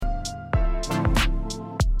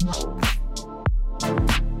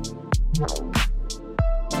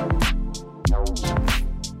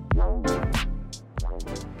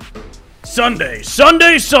Sunday.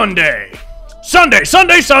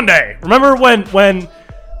 Remember when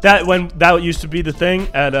that used to be the thing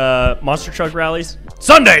at monster truck rallies?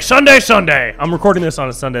 Sunday. I'm recording this on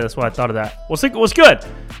a Sunday. That's why I thought of that. What's good?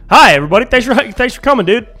 Hi everybody. Thanks for coming,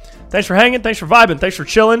 dude. Thanks for hanging. Thanks for vibing. Thanks for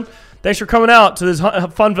chilling. Thanks for coming out to this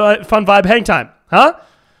fun vibe hang time. Huh?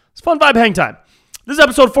 It's fun vibe hang time. This is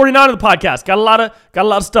episode 49 of the podcast. Got a lot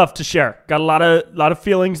of stuff to share. Got a lot of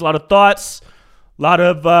feelings, a lot of thoughts,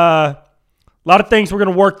 a lot of things we're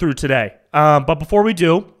gonna work through today. But before we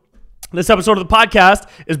do, this episode of the podcast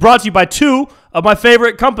is brought to you by two of my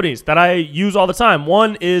favorite companies that I use all the time.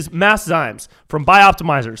 One is Masszymes from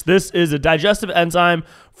Bioptimizers. This is a digestive enzyme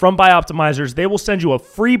from Bioptimizers. They will send you a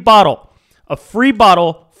free bottle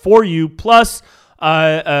for you, plus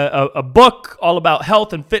a book all about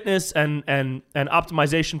health and fitness and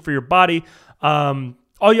optimization for your body.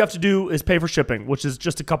 All you have to do is pay for shipping, which is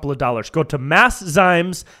just a couple of dollars. Go to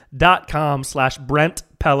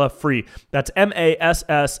masszymes.com/BrentPellaFree. That's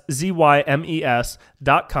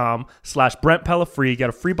masszymes.com/BrentPellaFree. Get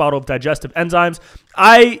a free bottle of digestive enzymes.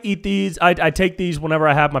 I eat these. I take these whenever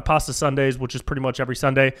I have my pasta Sundays, which is pretty much every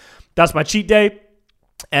Sunday. That's my cheat day.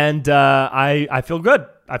 And I feel good.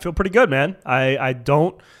 I feel pretty good, man. I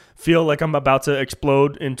don't feel like I'm about to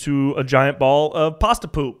explode into a giant ball of pasta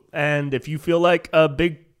poop. And if you feel like a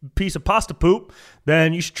big piece of pasta poop,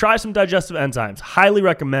 then you should try some digestive enzymes. Highly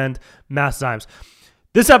recommend Masszymes.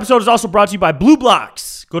 This episode is also brought to you by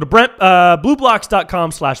BlueBlocks. Go to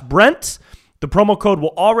blueblocks.com/Brent. The promo code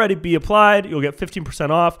will already be applied. You'll get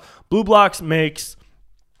 15% off. BlueBlocks makes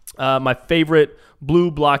my favorite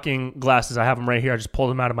blue blocking glasses. I have them right here. I just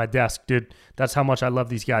pulled them out of my desk, dude. That's how much I love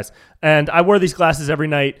these guys. And I wear these glasses every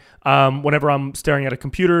night whenever I'm staring at a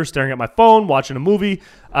computer, staring at my phone, watching a movie.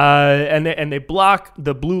 And they block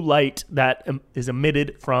the blue light that is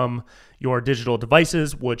emitted from your digital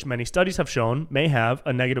devices, which many studies have shown may have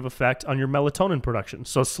a negative effect on your melatonin production.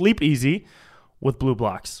 So sleep easy with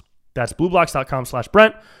BlueBlocks. That's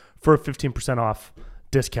blueblocks.com/Brent for a 15% off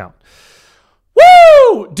discount.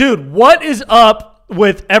 Woo! Dude, what is up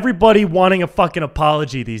with everybody wanting a fucking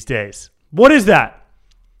apology these days? What is that?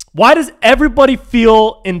 Why does everybody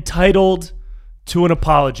feel entitled to an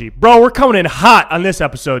apology? Bro, we're coming in hot on this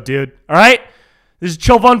episode, dude. All right? This is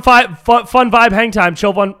chill fun vibe hang time.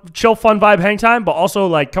 Chill fun vibe hang time, but also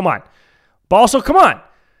come on.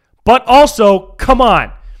 Come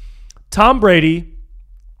on. Tom Brady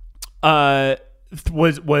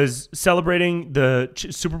was celebrating the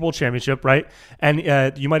Super Bowl championship, right? And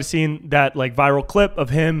you might have seen that viral clip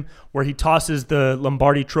of him where he tosses the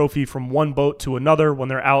Lombardi trophy from one boat to another when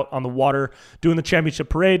they're out on the water doing the championship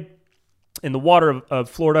parade in the water of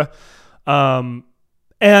Florida. And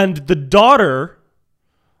the daughter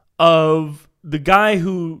of the guy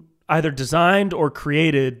who either designed or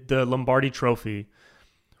created the Lombardi trophy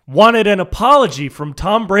wanted an apology from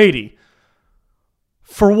Tom Brady.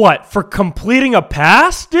 For what? For completing a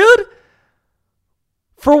pass, dude?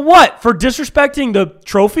 For what? For disrespecting the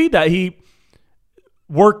trophy that he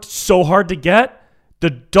worked so hard to get?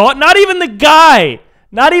 Not even the guy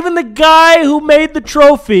who made the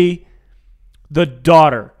trophy. The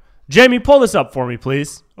daughter. Jamie, pull this up for me,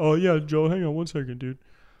 please. Oh, yeah, Joe, hang on one second, dude.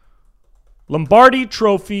 Lombardi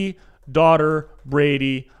trophy, daughter,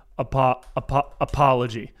 Brady,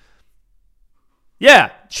 apology. Yeah,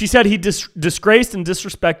 she said he disgraced and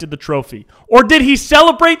disrespected the trophy. Or did he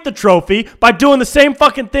celebrate the trophy by doing the same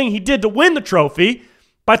fucking thing he did to win the trophy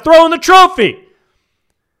by throwing the trophy?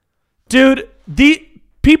 Dude, the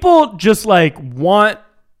people just want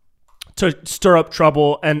to stir up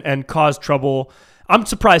trouble and cause trouble. I'm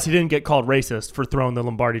surprised he didn't get called racist for throwing the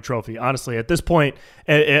Lombardi trophy. Honestly, at this point,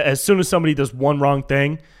 as soon as somebody does one wrong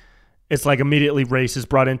thing, it's immediately race is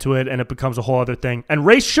brought into it and it becomes a whole other thing. And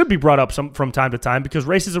race should be brought up from time to time because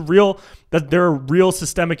race is there are real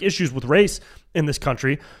systemic issues with race in this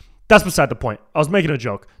country. That's beside the point. I was making a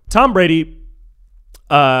joke. Tom Brady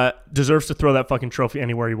deserves to throw that fucking trophy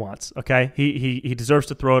anywhere he wants, okay? He deserves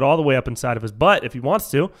to throw it all the way up inside of his butt if he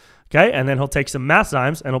wants to, okay? And then he'll take some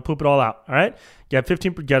Masszymes and he'll poop it all out, all right? Get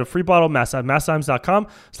a free bottle of Masszymes,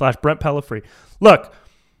 masszymes.com/BrentPellaFree. Look,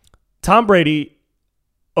 Tom Brady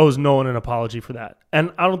owes no one an apology for that.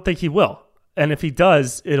 And I don't think he will. And if he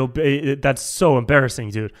does, that's so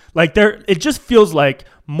embarrassing, dude. It just feels like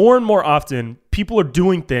more and more often people are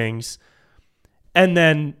doing things and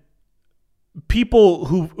then people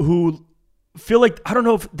who feel like, I don't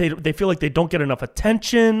know if they feel like they don't get enough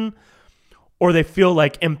attention or they feel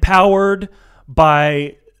empowered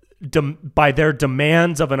by their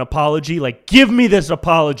demands of an apology. Give me this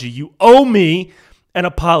apology. You owe me an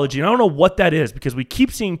apology. And I don't know what that is because we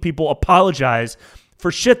keep seeing people apologize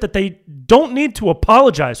for shit that they don't need to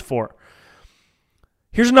apologize for.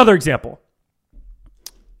 Here's another example.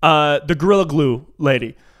 The Gorilla Glue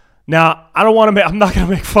lady. Now, I'm not going to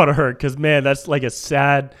make fun of her because, man, that's like a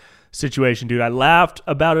sad situation, dude. I laughed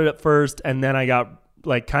about it at first, and then I got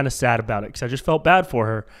like kind of sad about it because I just felt bad for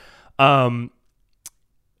her.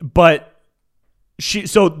 But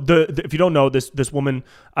if you don't know, this woman,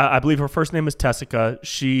 I believe her first name is Tessica.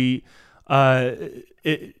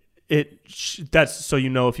 That's so you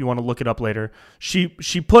know if you want to look it up later. She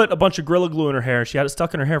put a bunch of Gorilla Glue in her hair. She had it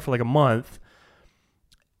stuck in her hair for like a month,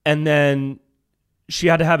 and then she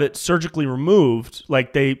had to have it surgically removed.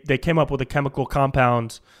 Like they came up with a chemical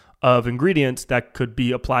compound of ingredients that could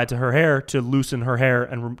be applied to her hair to loosen her hair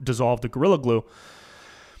and dissolve the Gorilla Glue.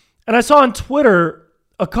 And I saw on Twitter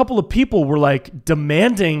a couple of people were like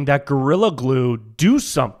demanding that Gorilla Glue do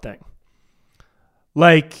something.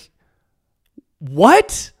 Like,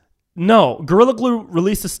 what? No, Gorilla Glue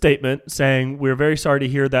released a statement saying, we're very sorry to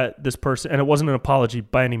hear that this person, and it wasn't an apology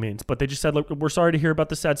by any means, but they just said, look, we're sorry to hear about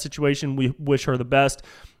the sad situation. We wish her the best.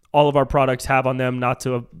 All of our products have on them not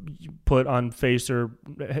to put on face or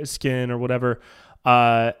skin or whatever,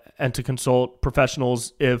 and to consult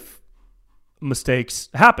professionals if mistakes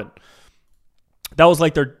happen. That was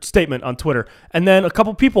like their statement on Twitter. And then a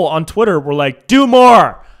couple people on Twitter were like, do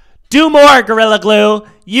more. Do more, Gorilla Glue.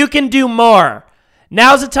 You can do more.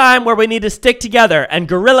 Now's the time where we need to stick together, and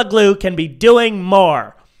Gorilla Glue can be doing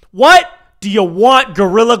more. What do you want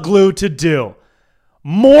Gorilla Glue to do?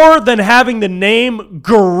 More than having the name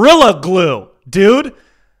Gorilla Glue, dude.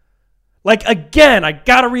 Like, again, I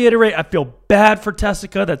gotta reiterate, I feel bad for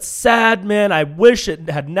Tessica. That's sad, man. I wish it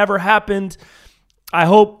had never happened. I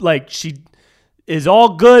hope, like, she is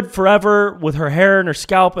all good forever with her hair and her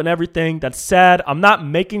scalp and everything. That's sad. I'm not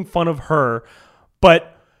making fun of her, but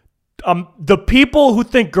the people who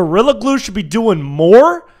think Gorilla Glue should be doing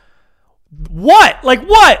more, what? Like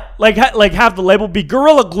what? Like have the label be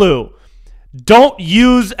Gorilla Glue. Don't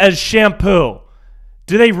use as shampoo.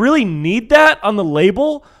 Do they really need that on the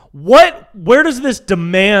label? Where does this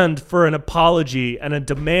demand for an apology and a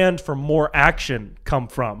demand for more action come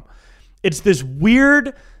from? It's this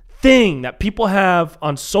weird thing that people have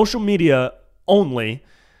on social media only,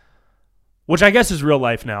 which I guess is real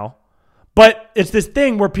life now. But it's this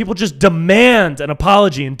thing where people just demand an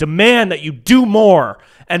apology and demand that you do more.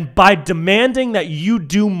 And by demanding that you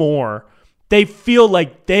do more, they feel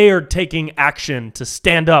like they are taking action to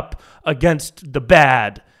stand up against the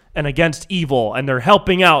bad and against evil. And they're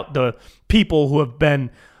helping out the people who have been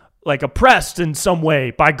like oppressed in some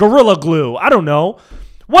way by Gorilla Glue. I don't know.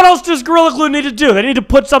 What else does Gorilla Glue need to do? They need to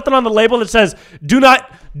put something on the label that says, do not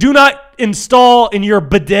install in your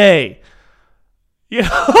bidet. You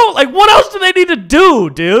know, like what else do they need to do,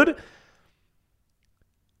 dude?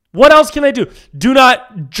 What else can they do? Do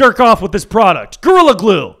not jerk off with this product. Gorilla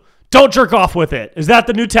Glue. Don't jerk off with it. Is that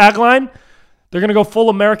the new tagline? They're going to go full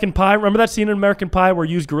American Pie. Remember that scene in American Pie where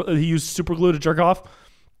he used super glue to jerk off?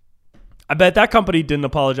 I bet that company didn't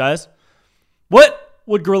apologize. What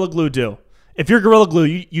would Gorilla Glue do? If you're Gorilla Glue,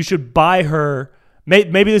 you should buy her.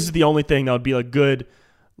 Maybe this is the only thing that would be a good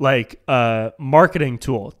marketing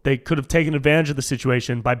tool. They could have taken advantage of the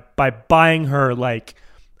situation by buying her like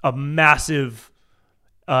a massive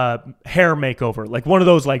hair makeover, like one of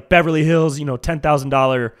those like Beverly Hills,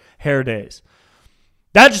 $10,000 hair days.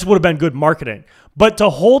 That just would have been good marketing. But to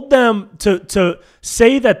hold them to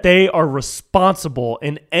say that they are responsible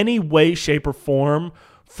in any way, shape, or form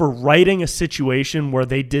for righting a situation where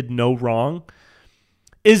they did no wrong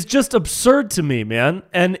is just absurd to me, man.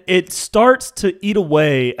 And it starts to eat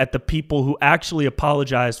away at the people who actually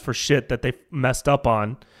apologize for shit that they messed up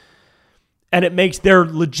on. And it makes their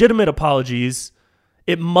legitimate apologies,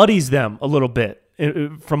 it muddies them a little bit.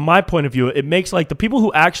 From my point of view, it makes like the people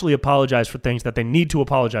who actually apologize for things that they need to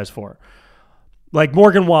apologize for. Like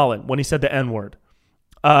Morgan Wallen, when he said the N-word.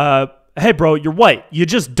 Hey, bro, you're white. You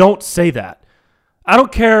just don't say that. I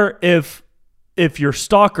don't care if your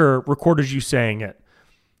stalker recorded you saying it.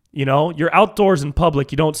 You're outdoors in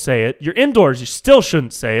public, you don't say it. You're indoors, you still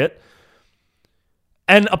shouldn't say it.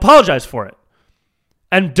 And apologize for it.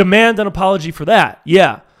 And demand an apology for that.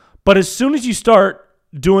 Yeah. But as soon as you start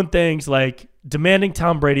doing things like demanding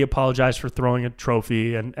Tom Brady apologize for throwing a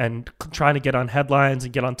trophy and trying to get on headlines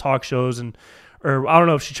and get on talk shows or I don't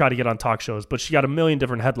know if she tried to get on talk shows, but she got a million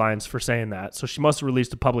different headlines for saying that. So she must have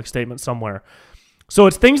released a public statement somewhere. So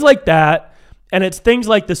it's things like that. And it's things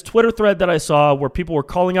like this Twitter thread that I saw where people were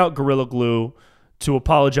calling out Gorilla Glue to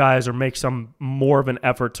apologize or make some more of an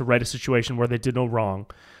effort to right a situation where they did no wrong.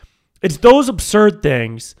 It's those absurd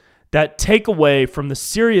things that take away from the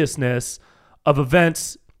seriousness of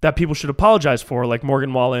events that people should apologize for, like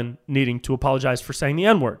Morgan Wallen needing to apologize for saying the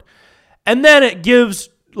N-word. And then it gives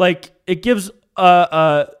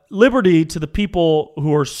liberty to the people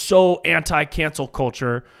who are so anti-cancel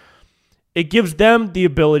culture. It gives them the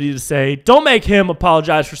ability to say, don't make him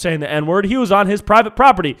apologize for saying the N-word. He was on his private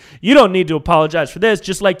property. You don't need to apologize for this,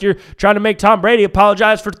 just like you're trying to make Tom Brady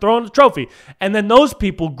apologize for throwing the trophy. And then those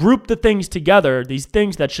people group the things together, these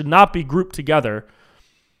things that should not be grouped together,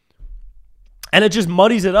 and it just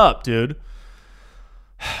muddies it up, dude.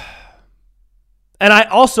 And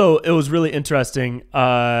it was really interesting.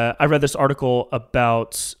 I read this article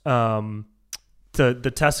about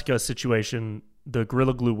the Tessica situation, the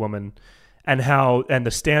Gorilla Glue woman, and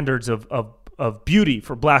the standards of beauty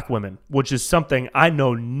for black women, which is something I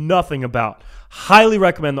know nothing about. Highly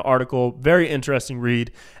recommend the article. Very interesting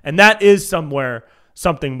read. And that is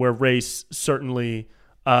something where race certainly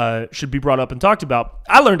should be brought up and talked about.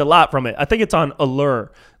 I learned a lot from it. I think it's on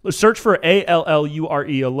Allure. Search for Allure,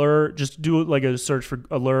 Allure. Just do like a search for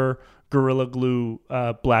Allure Gorilla Glue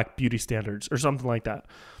black beauty standards or something like that.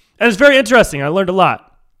 And it's very interesting. I learned a lot.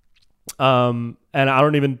 And I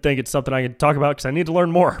don't even think it's something I can talk about because I need to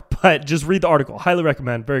learn more. But just read the article. Highly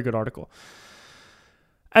recommend. Very good article.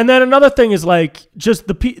 And then another thing is like just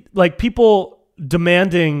people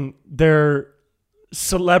demanding their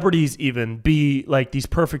celebrities even be like these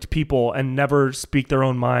perfect people and never speak their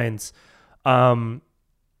own minds. I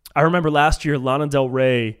remember last year Lana Del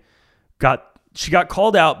Rey got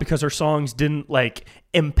called out because her songs didn't like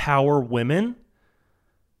empower women.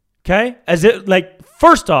 Okay? As it like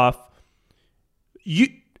first off,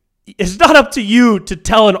 it's not up to you to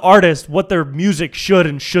tell an artist what their music should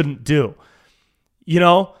and shouldn't do. You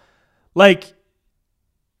know? Like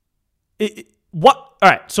what? All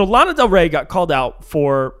right, so Lana Del Rey got called out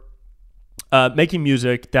for making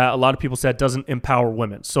music that a lot of people said doesn't empower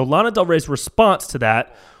women. So Lana Del Rey's response to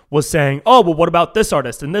that was saying, oh, well, what about this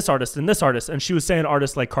artist and this artist and this artist? And she was saying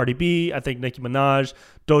artists like Cardi B, I think Nicki Minaj,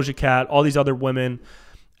 Doja Cat, all these other women.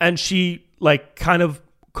 And she like kind of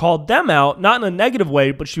called them out, not in a negative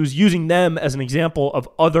way, but she was using them as an example of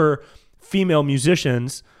other female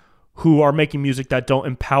musicians who are making music that don't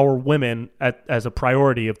empower women as a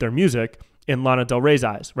priority of their music in Lana Del Rey's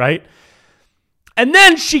eyes, right? And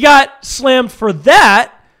then she got slammed for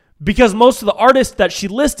that because most of the artists that she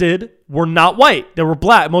listed were not white. They were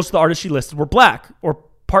black. Most of the artists she listed were black or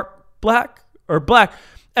part black or black.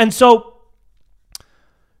 And so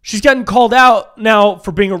she's getting called out now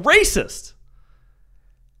for being a racist.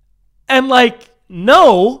 And like,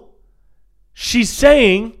 no, she's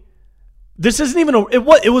saying this isn't even it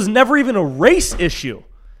was never even a race issue.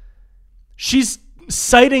 She's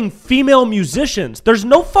citing female musicians. There's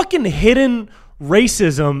no fucking hidden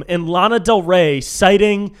racism in Lana Del Rey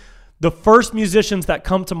citing the first musicians that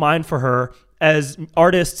come to mind for her as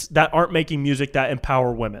artists that aren't making music that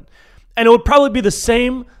empower women. And it would probably be the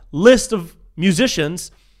same list of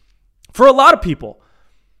musicians for a lot of people.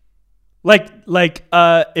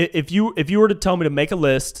 If you were to tell me to make a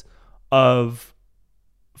list of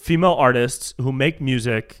female artists who make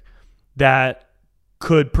music that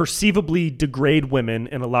could perceivably degrade women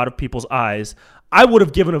in a lot of people's eyes, I would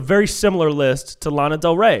have given a very similar list to Lana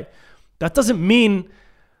Del Rey. That doesn't mean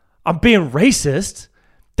I'm being racist.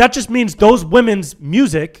 That just means those women's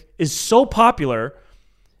music is so popular,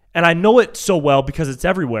 and I know it so well because it's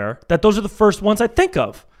everywhere, that those are the first ones I think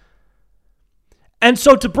of. And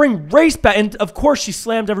so to bring race back, and of course she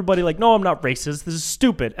slammed everybody like, no, I'm not racist. This is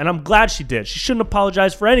stupid. And I'm glad she did. She shouldn't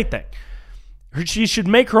apologize for anything. She should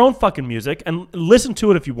make her own fucking music and listen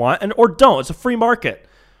to it if you want, or don't. It's a free market.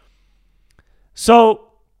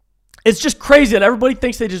 So it's just crazy that everybody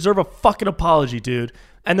thinks they deserve a fucking apology, dude.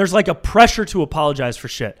 And there's like a pressure to apologize for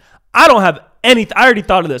shit. I don't have anything. I already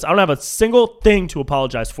thought of this. I don't have a single thing to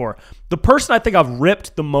apologize for. The person I think I've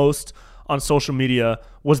ripped the most on social media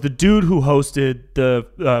was the dude who hosted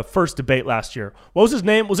the first debate last year. What was his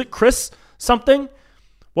name? Was it Chris something?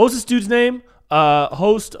 What was this dude's name?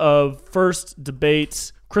 Host of first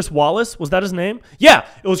debates, Chris Wallace. Was that his name? Yeah,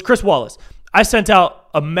 it was Chris Wallace. I sent out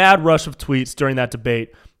a mad rush of tweets during that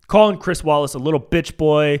debate, calling Chris Wallace a little bitch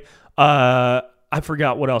boy. I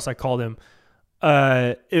forgot what else I called him.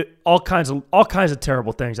 All kinds of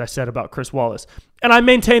terrible things I said about Chris Wallace. And I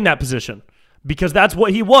maintain that position because that's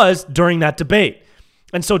what he was during that debate.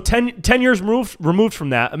 And so 10 years removed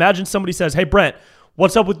from that, imagine somebody says, hey, Brent,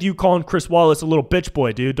 what's up with you calling Chris Wallace a little bitch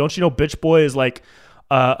boy, dude? Don't you know bitch boy is like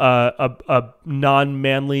a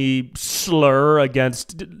non-manly slur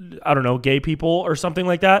against, I don't know, gay people or something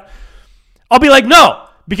like that? I'll be like, no,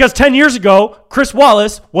 because 10 years ago, Chris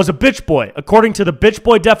Wallace was a bitch boy, according to the bitch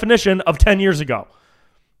boy definition of 10 years ago.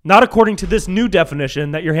 Not according to this new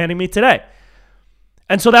definition that you're handing me today.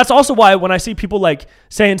 And so that's also why when I see people like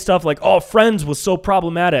saying stuff like, oh, Friends was so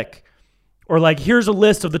problematic, or like, here's a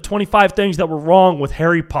list of the 25 things that were wrong with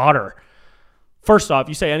Harry Potter. First off,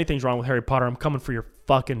 you say anything's wrong with Harry Potter, I'm coming for your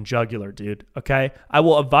fucking jugular, dude, okay? I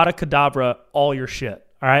will Avada Kedavra all your shit,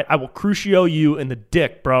 all right? I will Crucio you in the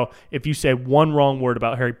dick, bro, if you say one wrong word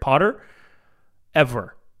about Harry Potter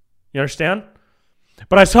ever. You understand?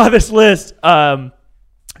 But I saw this list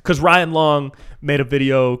because Ryan Long made a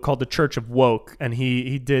video called The Church of Woke, and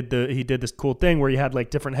he did this cool thing where he had like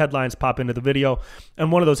different headlines pop into the video,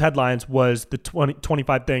 and one of those headlines was the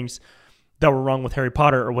 25 things that were wrong with Harry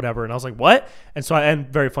Potter or whatever, and I was like, what? And so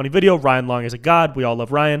very funny video. Ryan Long is a god. We all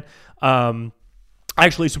love Ryan.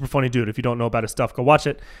 Actually, super funny dude. If you don't know about his stuff, go watch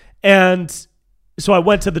it. And so I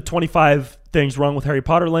went to the 25 things wrong with Harry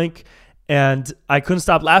Potter link, and I couldn't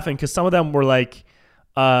stop laughing because some of them were like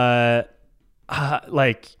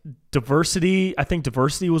diversity. I think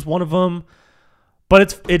diversity was one of them,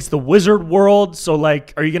 but it's the wizard world. So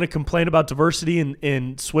like, are you going to complain about diversity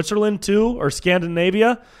in Switzerland too, or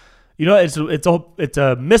Scandinavia? You know, it's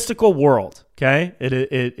a mystical world. Okay.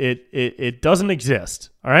 It doesn't exist.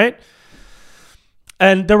 All right.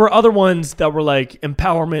 And there were other ones that were like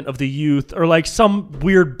empowerment of the youth, or like some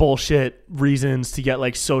weird bullshit reasons to get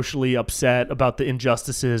like socially upset about the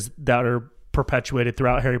injustices that are perpetuated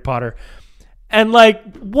throughout Harry Potter. And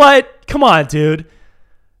like, what? Come on, dude.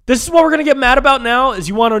 This is what we're going to get mad about now, is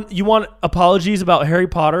you want apologies about Harry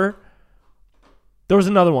Potter? There was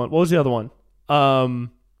another one. What was the other one?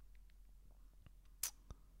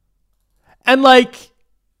 And like,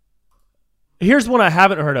 here's one I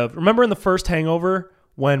haven't heard of. Remember in the first Hangover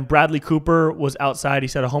when Bradley Cooper was outside, he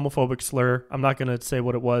said a homophobic slur. I'm not going to say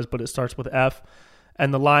what it was, but it starts with F.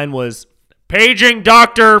 And the line was, "Paging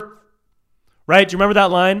doctor." Right? Do you remember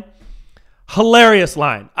that line? Hilarious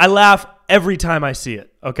line. I laugh every time I see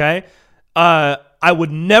it, okay? I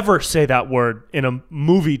would never say that word in a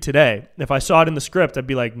movie today. If I saw it in the script, I'd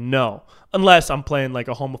be like, no. Unless I'm playing like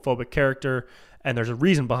a homophobic character and there's a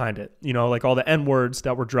reason behind it. You know, like all the N-words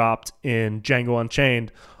that were dropped in Django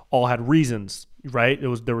Unchained all had reasons, right?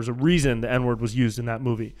 There was a reason the N-word was used in that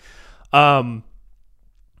movie. But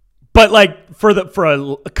like for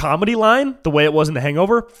a comedy line, the way it was in The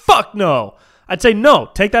Hangover, fuck no. I'd say no,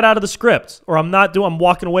 take that out of the script, or I'm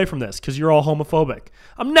walking away from this because you're all homophobic.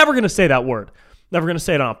 I'm never going to say that word. Never going to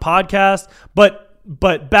say it on a podcast. But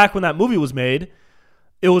back when that movie was made,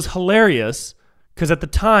 it was hilarious because at the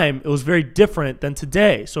time it was very different than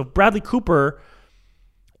today. So if Bradley Cooper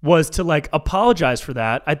was to like apologize for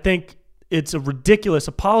that, I think it's a ridiculous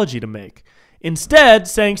apology to make. Instead,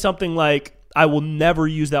 saying something like, I will never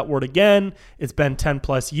use that word again. It's been 10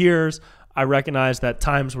 plus years. I recognize that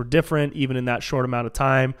times were different even in that short amount of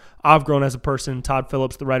time. I've grown as a person. Todd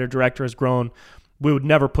Phillips, the writer-director, has grown. We would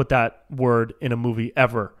never put that word in a movie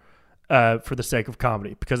ever for the sake of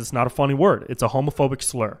comedy because it's not a funny word. It's a homophobic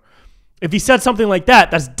slur. If he said something like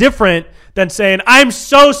that, that's different than saying, I'm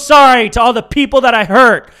so sorry to all the people that I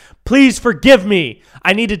hurt. Please forgive me.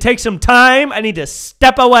 I need to take some time. I need to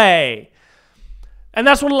step away. And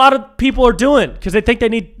that's what a lot of people are doing because they think they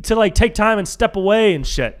need to like take time and step away and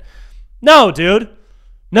shit. No, dude.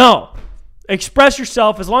 No. Express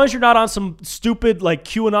yourself. As long as you're not on some stupid like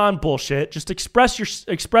QAnon bullshit, just express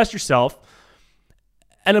yourself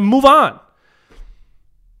and then move on.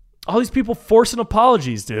 All these people forcing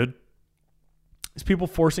apologies, dude. These people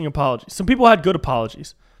forcing apologies. Some people had good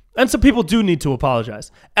apologies. And some people do need to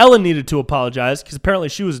apologize. Ellen needed to apologize because apparently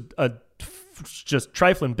she was a just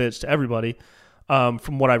trifling bitch to everybody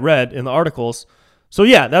from what I read in the articles. So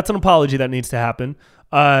yeah, that's an apology that needs to happen.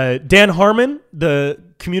 Dan Harmon, the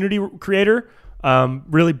Community creator,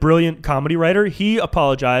 really brilliant comedy writer, he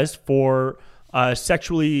apologized for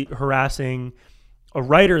sexually harassing a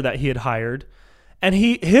writer that he had hired. And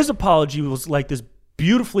his apology was like this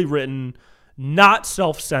beautifully written, not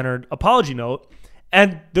self-centered apology note.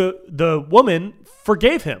 And the woman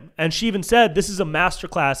forgave him. And she even said, this is a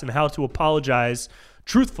masterclass in how to apologize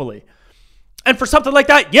truthfully. And for something like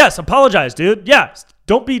that, yes, apologize, dude. Yeah,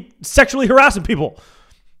 don't be sexually harassing people.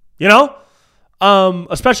 You know?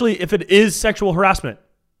 Especially if it is sexual harassment.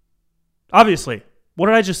 Obviously. What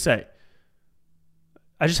did I just say?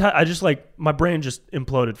 I just like, my brain just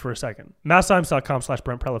imploded for a second.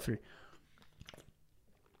 Masstimes.com/Brent Prelifree.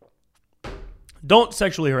 Don't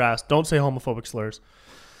sexually harass. Don't say homophobic slurs.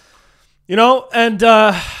 You know? And,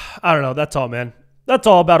 I don't know. That's all, man. That's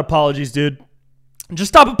all about apologies, dude. Just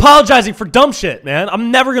stop apologizing for dumb shit, man.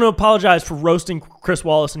 I'm never going to apologize for roasting Chris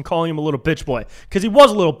Wallace and calling him a little bitch boy, because he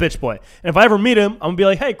was a little bitch boy. And if I ever meet him, I'm going to be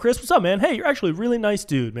like, hey, Chris, what's up, man? Hey, you're actually a really nice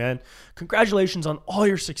dude, man. Congratulations on all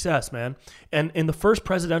your success, man. And in the first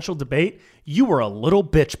presidential debate, you were a little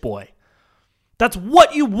bitch boy. That's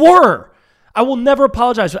what you were. I will never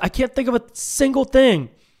apologize. I can't think of a single thing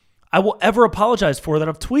I will ever apologize for that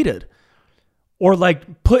I've tweeted or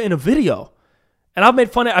like put in a video. And I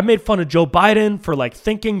made fun of Joe Biden for like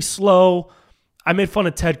thinking slow. I made fun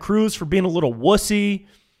of Ted Cruz for being a little wussy.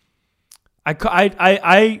 I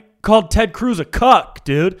called Ted Cruz a cuck,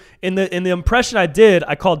 dude. In the impression I did,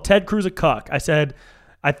 I called Ted Cruz a cuck. I said,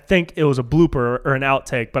 I think it was a blooper or an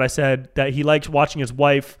outtake, but I said that he likes watching his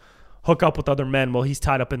wife hook up with other men while he's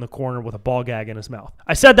tied up in the corner with a ball gag in his mouth.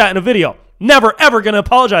 I said that in a video. Never, ever going to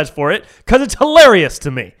apologize for it because it's hilarious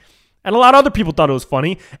to me. And a lot of other people thought it was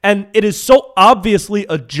funny. And it is so obviously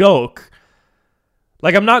a joke.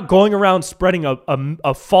 Like, I'm not going around spreading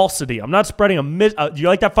a falsity. I'm not spreading do you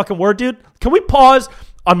like that fucking word, dude? Can we pause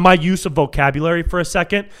on my use of vocabulary for a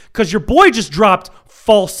second? Because your boy just dropped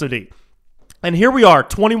falsity. And here we are,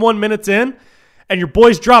 21 minutes in, and your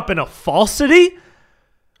boy's dropping a falsity?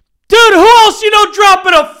 Dude, who else you know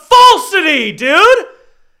dropping a falsity, dude?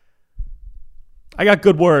 I got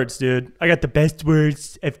good words, dude. I got the best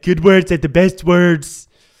words. I have good words at the best words.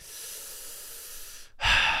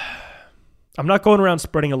 I'm not going around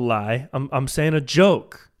spreading a lie. I'm saying a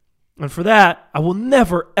joke. And for that, I will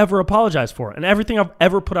never, ever apologize for it. And everything I've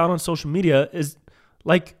ever put out on social media is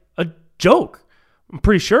like a joke. I'm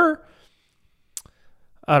pretty sure.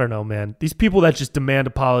 I don't know, man. These people that just demand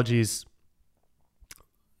apologies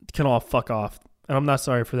can all fuck off. And I'm not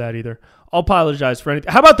sorry for that either. I'll apologize for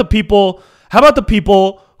anything. How about the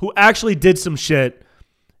people who actually did some shit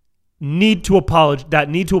need to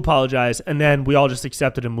apologize, and then we all just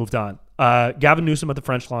accepted and moved on? Gavin Newsom at the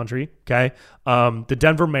French Laundry, okay? The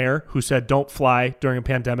Denver mayor who said don't fly during a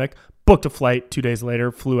pandemic, booked a flight 2 days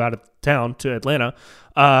later, flew out of town to Atlanta.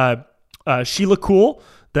 Sheila Kuehl,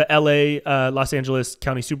 the LA, Los Angeles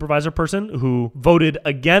County Supervisor person who voted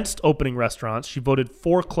against opening restaurants. She voted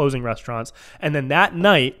for closing restaurants. And then that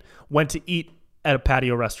night went to eat at a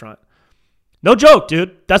patio restaurant. No joke,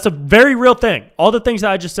 dude. That's a very real thing. All the things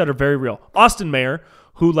that I just said are very real. Austin mayor,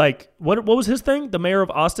 who like, what was his thing? The mayor of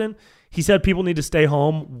Austin, he said people need to stay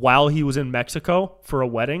home while he was in Mexico for a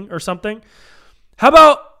wedding or something. How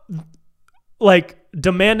about like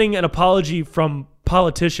demanding an apology from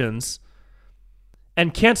politicians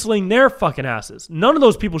and canceling their fucking asses? None of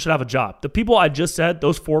those people should have a job. The people I just said,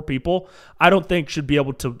 those 4 people, I don't think should be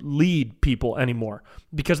able to lead people anymore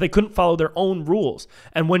because they couldn't follow their own rules.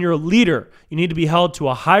 And when you're a leader, you need to be held to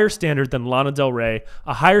a higher standard than Lana Del Rey,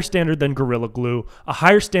 a higher standard than Gorilla Glue, a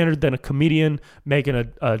higher standard than a comedian making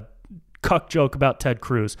a cuck joke about Ted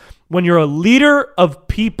Cruz. When you're a leader of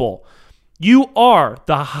people, you are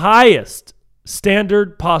the highest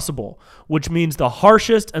standard possible, which means the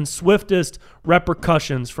harshest and swiftest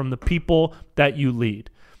repercussions from the people that you lead.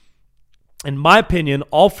 In my opinion,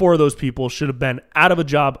 all 4 of those people should have been out of a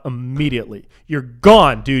job immediately. You're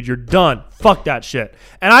gone, dude. You're done. Fuck that shit.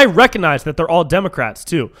 And I recognize that they're all Democrats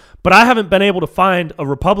too, but I haven't been able to find a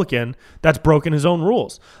Republican that's broken his own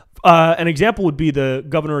rules. An example would be the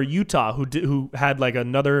governor of Utah who had like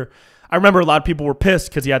another. I remember a lot of people were pissed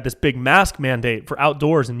because he had this big mask mandate for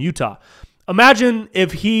outdoors in Utah. Imagine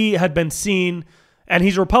if he had been seen, and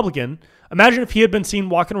he's a Republican, imagine if he had been seen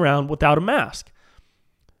walking around without a mask.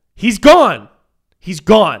 He's gone. He's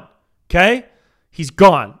gone. Okay? He's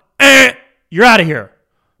gone. You're out of here.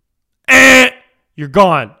 You're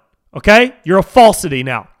gone. Okay? You're a falsity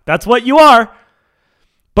now. That's what you are.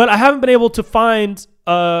 But I haven't been able to find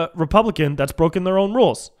a Republican that's broken their own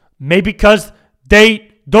rules. Maybe because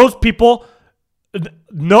those people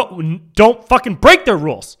don't fucking break their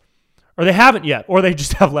rules. Or they haven't yet. Or they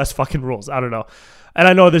just have less fucking rules. I don't know. And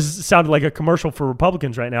I know this sounded like a commercial for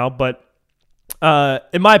Republicans right now, but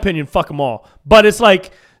in my opinion, fuck them all. But it's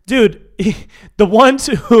like, dude, the ones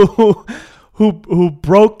who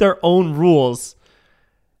broke their own rules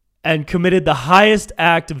and committed the highest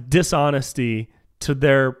act of dishonesty to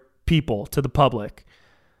their people, to the public,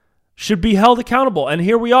 should be held accountable. And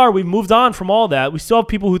here we are. We've moved on from all that. We still have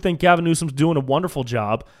people who think Gavin Newsom's doing a wonderful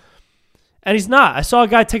job. And he's not. I saw a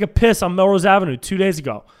guy take a piss on Melrose Avenue 2 days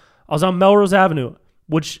ago. I was on Melrose Avenue,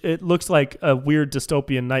 which it looks like a weird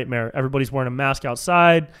dystopian nightmare. Everybody's wearing a mask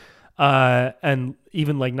outside and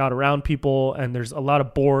even like not around people. And there's a lot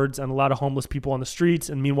of boards and a lot of homeless people on the streets.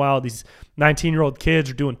 And meanwhile, these 19-year-old kids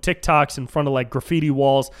are doing TikToks in front of like graffiti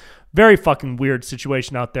walls. Very fucking weird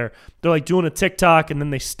situation out there. They're like doing a TikTok and then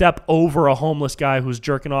they step over a homeless guy who's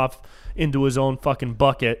jerking off into his own fucking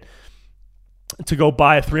bucket to go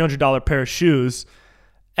buy a $300 pair of shoes.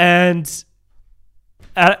 And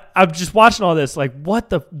I'm just watching all this like,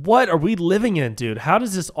 what are we living in, dude? How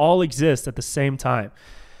does this all exist at the same time?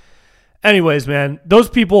 Anyways, man, those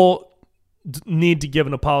people need to give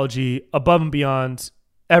an apology above and beyond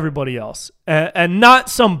everybody else, and not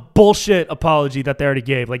some bullshit apology that they already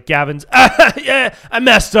gave, like Gavin's. Yeah, I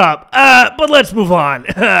messed up, but let's move on.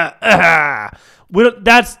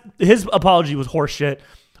 That's his apology was horseshit.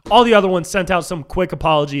 All the other ones sent out some quick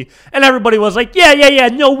apology, and everybody was like, yeah,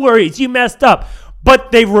 no worries, you messed up.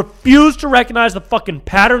 But they refused to recognize the fucking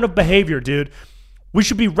pattern of behavior, dude. We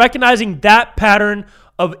should be recognizing that pattern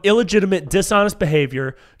of illegitimate, dishonest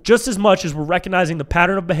behavior just as much as we're recognizing the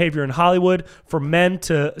pattern of behavior in Hollywood for men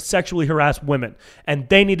to sexually harass women. And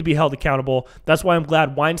they need to be held accountable. That's why I'm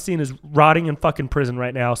glad Weinstein is rotting in fucking prison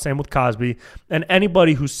right now. Same with Cosby. And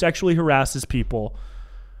anybody who sexually harasses people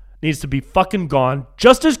needs to be fucking gone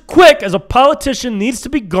just as quick as a politician needs to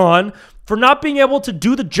be gone for not being able to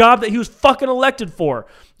do the job that he was fucking elected for.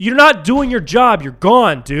 You're not doing your job. You're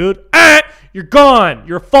gone, dude. You're gone.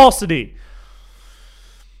 You're a falsity.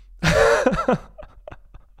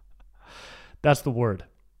 That's the word.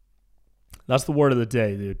 That's the word of the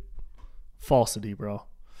day, dude. Falsity, bro.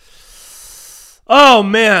 Oh,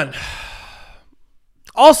 man.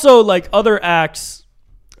 Also, like other acts,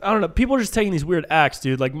 I don't know. People are just taking these weird acts,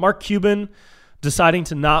 dude. Like Mark Cuban deciding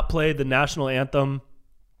to not play the national anthem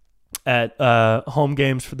at home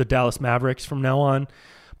games for the Dallas Mavericks from now on.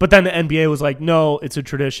 But then the NBA was like, no, it's a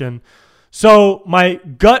tradition. So my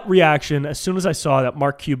gut reaction, as soon as I saw that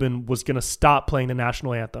Mark Cuban was going to stop playing the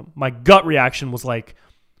national anthem, my gut reaction was like,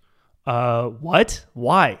 what?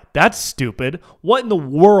 Why? That's stupid. What in the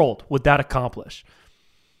world would that accomplish?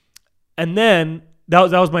 And then that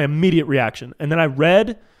was my immediate reaction. And then I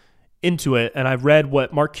read into it, and I read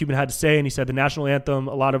what Mark Cuban had to say, and he said the national anthem,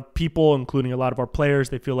 a lot of people, including a lot of our players,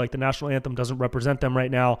 they feel like the national anthem doesn't represent them right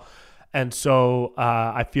now. And so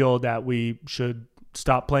I feel that we should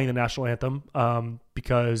stop playing the national anthem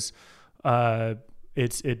because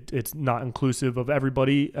it's not inclusive of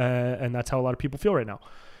everybody, and that's how a lot of people feel right now.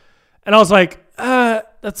 And I was like,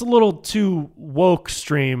 that's a little too woke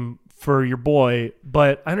stream for your boy,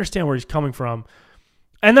 but I understand where he's coming from.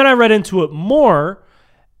 And then I read into it more,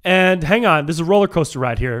 and hang on, this is a roller coaster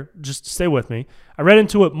ride here. Just stay with me. I read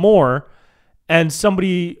into it more, and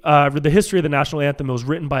somebody read the history of the national anthem. It was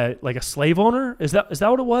written by like a slave owner. Is that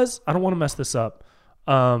what it was? I don't want to mess this up.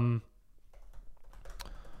 Hang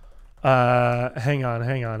on.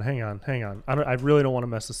 I really don't want to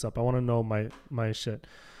mess this up. I want to know my shit.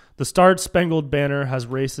 The Star Spangled Banner has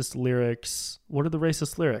racist lyrics. What are the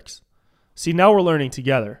racist lyrics? See, now we're learning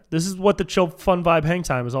together. This is what the Chill Fun Vibe Hang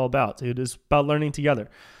Time is all about, dude. It's about learning together.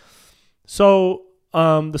 So,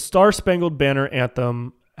 the Star Spangled Banner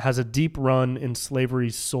anthem has a deep run in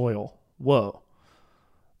slavery's soil. Whoa.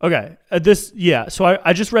 Okay, so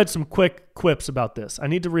I just read some quick quips about this. I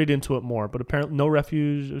need to read into it more, but apparently no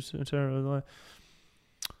refuge or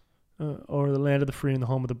the land of the free and the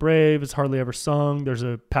home of the brave is hardly ever sung. There's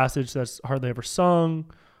a passage that's hardly ever sung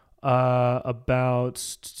about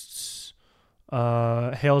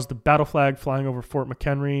hails the battle flag flying over Fort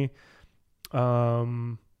McHenry.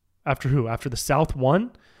 After who? After the South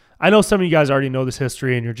won? I know some of you guys already know this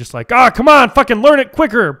history, and you're just like, come on, fucking learn it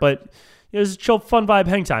quicker, but... This is a chill, fun vibe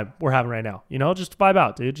hang time we're having right now. You know, just vibe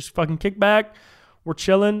out, dude. Just fucking kick back. We're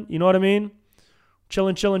chilling. You know what I mean?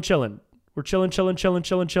 Chilling. We're chilling,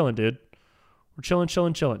 dude. We're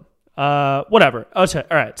chilling. Whatever. Okay.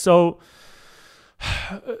 All right. So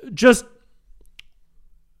just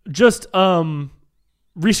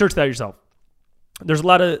research that yourself. There's a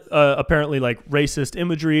lot of apparently like racist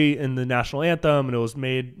imagery in the national anthem, and it was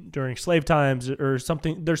made during slave times or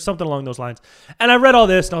something. There's something along those lines. And I read all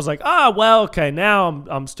this, and I was like, well, okay, now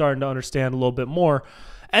I'm starting to understand a little bit more.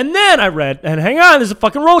 And then I read, and hang on, there's a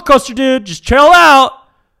fucking roller coaster, dude. Just chill out.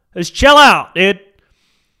 Just chill out, dude.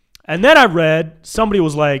 And then I read, somebody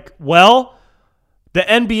was like, well, the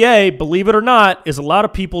NBA, believe it or not, is a lot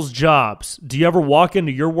of people's jobs. Do you ever walk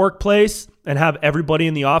into your workplace and have everybody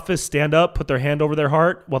in the office stand up, put their hand over their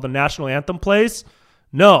heart while the national anthem plays?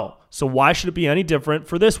 No. So why should it be any different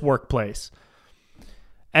for this workplace?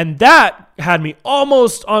 And that had me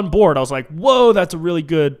almost on board. I was like, whoa, that's a really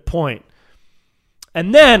good point.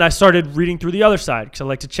 And then I started reading through the other side because I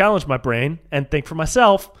like to challenge my brain and think for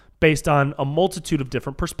myself based on a multitude of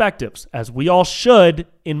different perspectives, as we all should,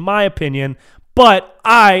 in my opinion, but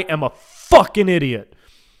I am a fucking idiot.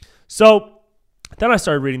 So then I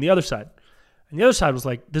started reading the other side. And the other side was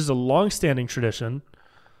like, this is a long-standing tradition.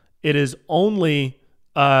 It is only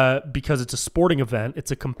because it's a sporting event.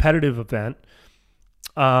 It's a competitive event.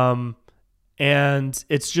 And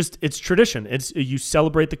it's tradition. You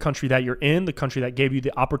celebrate the country that you're in, the country that gave you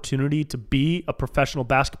the opportunity to be a professional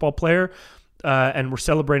basketball player. And we're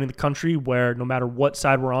celebrating the country where no matter what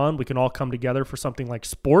side we're on, we can all come together for something like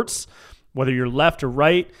sports, whether you're left or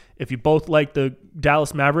right. If you both like the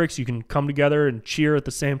Dallas Mavericks, you can come together and cheer at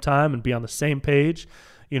the same time and be on the same page,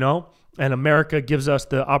 and America gives us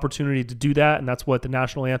the opportunity to do that. And that's what the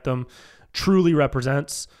national anthem truly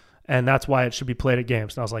represents. And that's why it should be played at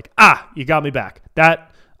games. And I was like, you got me back.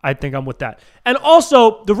 I think I'm with that. And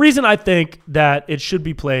also, the reason I think that it should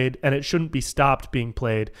be played and it shouldn't be stopped being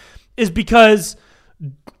played is because,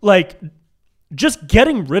 just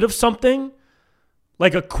getting rid of something,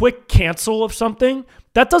 like a quick cancel of something,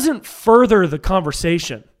 that doesn't further the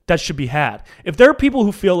conversation that should be had. If there are people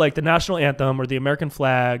who feel like the national anthem or the American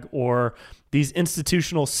flag or these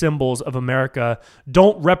institutional symbols of America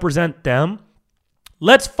don't represent them,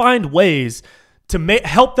 let's find ways to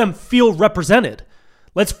help them feel represented.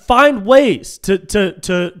 Let's find ways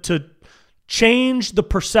to change the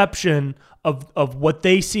perception of what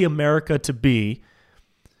they see America to be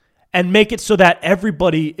and make it so that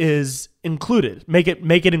everybody is included. Make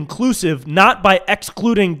it inclusive, not by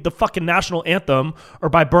excluding the fucking national anthem or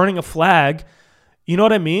by burning a flag. You know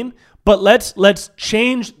what I mean? But let's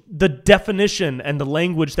change the definition and the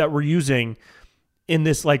language that we're using in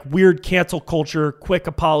this weird cancel culture, quick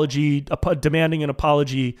apology, demanding an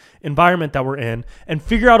apology environment that we're in, and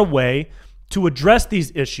figure out a way to address these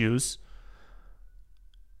issues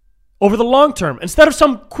over the long term instead of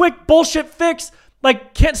some quick bullshit fix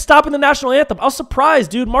can't stop in the national anthem. I was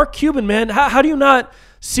surprised, dude. Mark Cuban, man, how do you not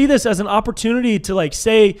see this as an opportunity to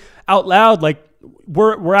say out loud,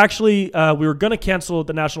 we're actually we were going to cancel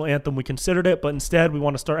the national anthem. We considered it, but instead we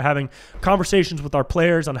want to start having conversations with our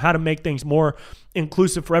players on how to make things more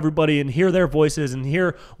inclusive for everybody and hear their voices and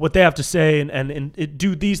hear what they have to say and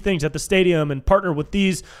do these things at the stadium and partner with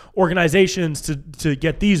these organizations to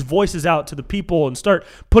get these voices out to the people and start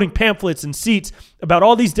putting pamphlets and seats about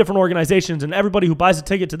all these different organizations, and everybody who buys a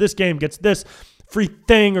ticket to this game gets this free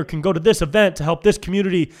thing or can go to this event to help this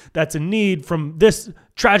community that's in need from this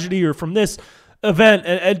tragedy or from this event,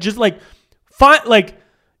 and just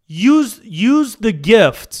use the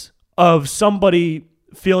gift of somebody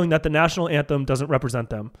feeling that the national anthem doesn't represent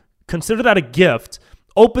them. Consider that a gift,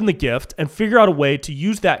 open the gift, and figure out a way to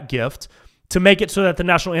use that gift to make it so that the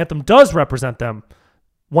national anthem does represent them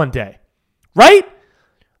one day. Right?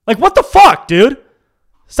 What the fuck, dude?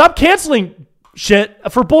 Stop canceling shit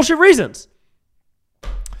for bullshit reasons.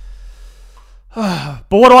 But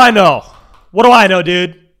what do I know? What do I know,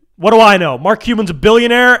 dude? What do I know? Mark Cuban's a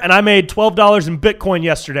billionaire, and I made $12 in Bitcoin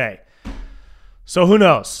yesterday. So who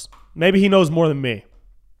knows? Maybe he knows more than me.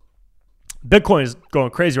 Bitcoin is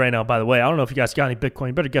going crazy right now, by the way. I don't know if you guys got any Bitcoin.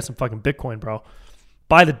 You better get some fucking Bitcoin, bro.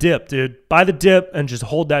 Buy the dip, dude. Buy the dip and just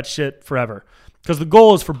hold that shit forever. Because the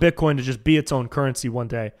goal is for Bitcoin to just be its own currency one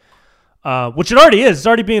day. Which it already is. It's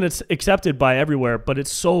already being accepted by everywhere, but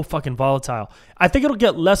it's so fucking volatile. I think it'll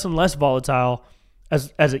get less and less volatile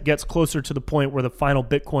as it gets closer to the point where the final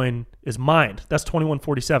Bitcoin is mined. That's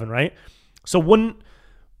 2147, right? So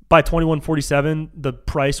by 2147, the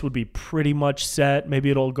price would be pretty much set. Maybe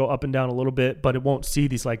it'll go up and down a little bit, but it won't see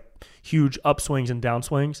these huge upswings and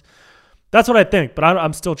downswings. That's what I think, but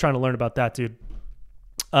I'm still trying to learn about that, dude.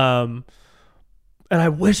 And I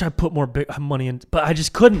wish I put more money in, but I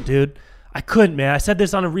just couldn't, dude. I couldn't, man. I said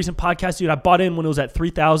this on a recent podcast, dude. I bought in when it was at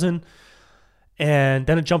 3,000. And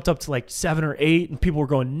then it jumped up to 7 or 8 and people were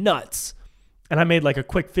going nuts. And I made a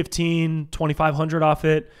quick 15, 2,500 off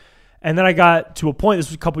it. And then I got to a point, this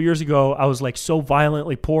was a couple years ago, I was so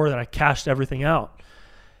violently poor that I cashed everything out.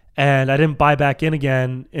 And I didn't buy back in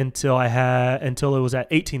again until it was at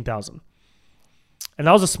 18,000. And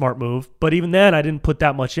that was a smart move. But even then I didn't put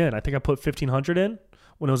that much in. I think I put 1,500 in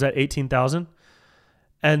when it was at 18,000.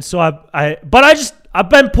 And so I've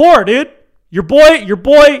been poor, dude. Your boy,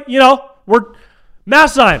 we're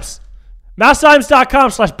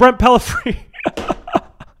masszymes.com/Brent Pellephree.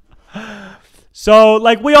 So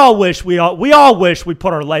we all wish we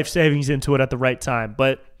put our life savings into it at the right time,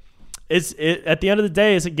 but at the end of the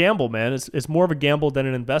day, it's a gamble, man. It's more of a gamble than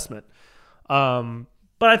an investment. But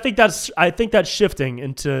I think that's shifting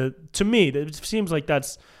into, to me, it seems like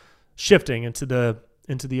that's shifting into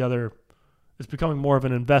the other. It's becoming more of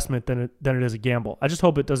an investment than it is a gamble. I just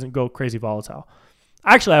hope it doesn't go crazy volatile.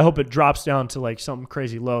 Actually, I hope it drops down to something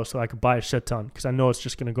crazy low so I could buy a shit ton because I know it's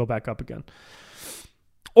just going to go back up again.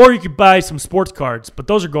 Or you could buy some sports cards, but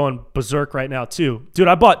those are going berserk right now too. Dude,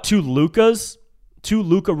 I bought two Luka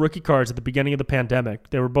rookie cards at the beginning of the pandemic.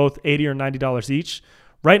 They were both $80 or $90 each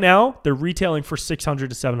Right now, they're retailing for $600 to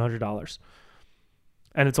 $700.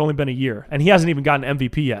 And it's only been a year. And he hasn't even gotten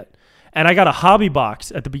MVP yet. And I got a hobby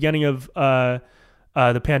box at the beginning of the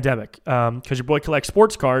pandemic because your boy collects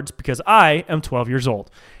sports cards because I am 12 years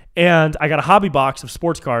old. And I got a hobby box of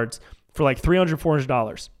sports cards for like $300,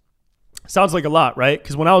 $400. Sounds like a lot, right?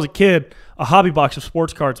 Because when I was a kid, a hobby box of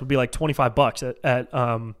sports cards would be like $25 at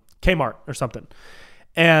Kmart or something.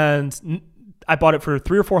 And I bought it for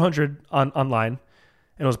 $300 or $400 online, and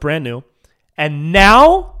it was brand new. And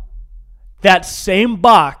now that same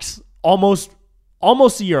box, almost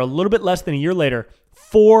a year, a little bit less than a year later,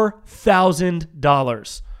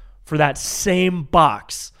 $4,000 for that same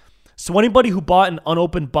box. So anybody who bought an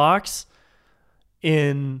unopened box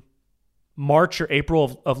in March or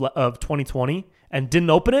April of 2020 and didn't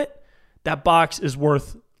open it, that box is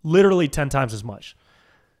worth literally 10 times as much.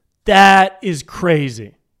 That is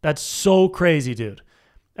crazy. That's so crazy, dude.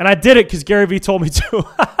 And I did it because Gary Vee told me to.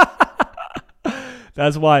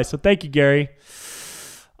 That's why. So thank you, Gary.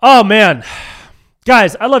 Oh, man.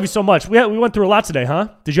 Guys, I love you so much. We went through a lot today, huh?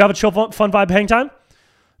 Did you have a chill, fun vibe hang time?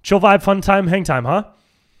 Chill vibe, fun time, hang time, huh?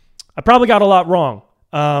 I probably got a lot wrong.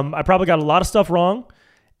 I probably got a lot of stuff wrong.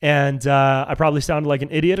 And I probably sounded like an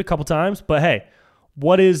idiot a couple times. But hey,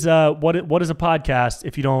 what is a podcast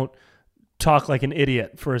if you don't talk like an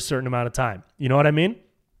idiot for a certain amount of time? You know what I mean?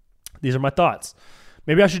 These are my thoughts.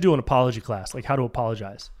 Maybe I should do an apology class, like how to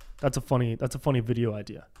apologize. That's a funny video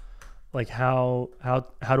idea. Like how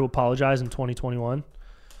to apologize in 2021.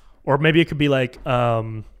 Or maybe it could be like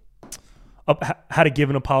how to give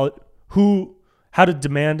an apology, how to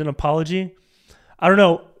demand an apology. I don't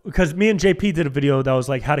know, because me and JP did a video that was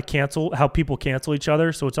like how people cancel each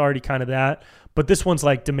other. So it's already kind of that. But this one's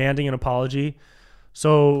like demanding an apology.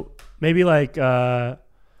 So maybe like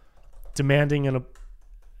demanding an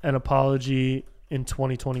apology in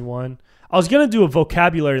 2021. I was going to do a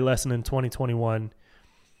vocabulary lesson in 2021.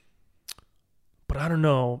 But I don't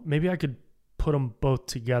know. Maybe I could put them both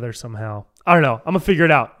together somehow. I don't know. I'm going to figure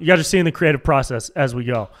it out. You guys are seeing the creative process as we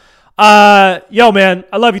go. Yo, man,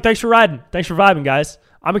 I love you. Thanks for riding. Thanks for vibing, guys.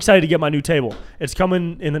 I'm excited to get my new table. It's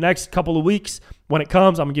coming in the next couple of weeks. When it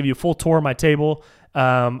comes, I'm going to give you a full tour of my table.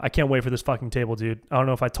 I can't wait for this fucking table, dude. I don't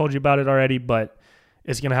know if I told you about it already, but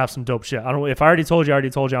it's going to have some dope shit. If I already told you, I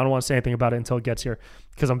don't want to say anything about it until it gets here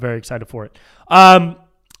because I'm very excited for it.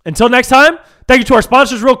 Until next time, thank you to our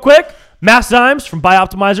sponsors real quick. Masszymes from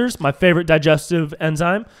Bioptimizers, my favorite digestive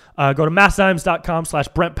enzyme. Go to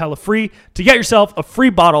masszymes.com/BrentPellafree to get yourself a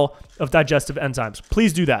free bottle of digestive enzymes.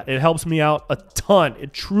 Please do that. It helps me out a ton.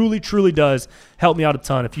 It truly, truly does help me out a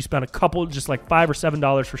ton. If you spend a couple, just like $5 or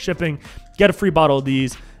 $7 for shipping, get a free bottle of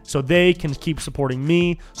these so they can keep supporting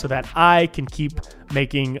me so that I can keep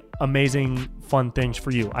making amazing, fun things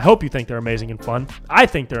for you. I hope you think they're amazing and fun. I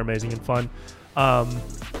think they're amazing and fun.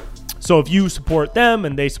 So if you support them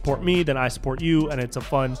and they support me, then I support you, and it's a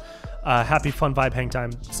fun, happy, fun vibe hang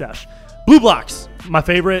time sesh. Blue Blocks, my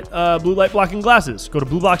favorite blue light blocking glasses. Go to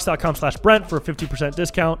blueblocks.com/Brent for a 50%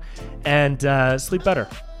 discount and sleep better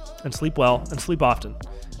and sleep well and sleep often.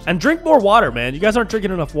 And drink more water, man. You guys aren't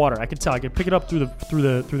drinking enough water. I can tell. I can pick it up through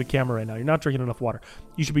the camera right now. You're not drinking enough water.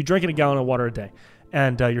 You should be drinking a gallon of water a day,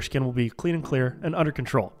 and your skin will be clean and clear and under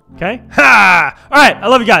control. Okay? Ha! All right. I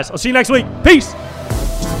love you guys. I'll see you next week. Peace.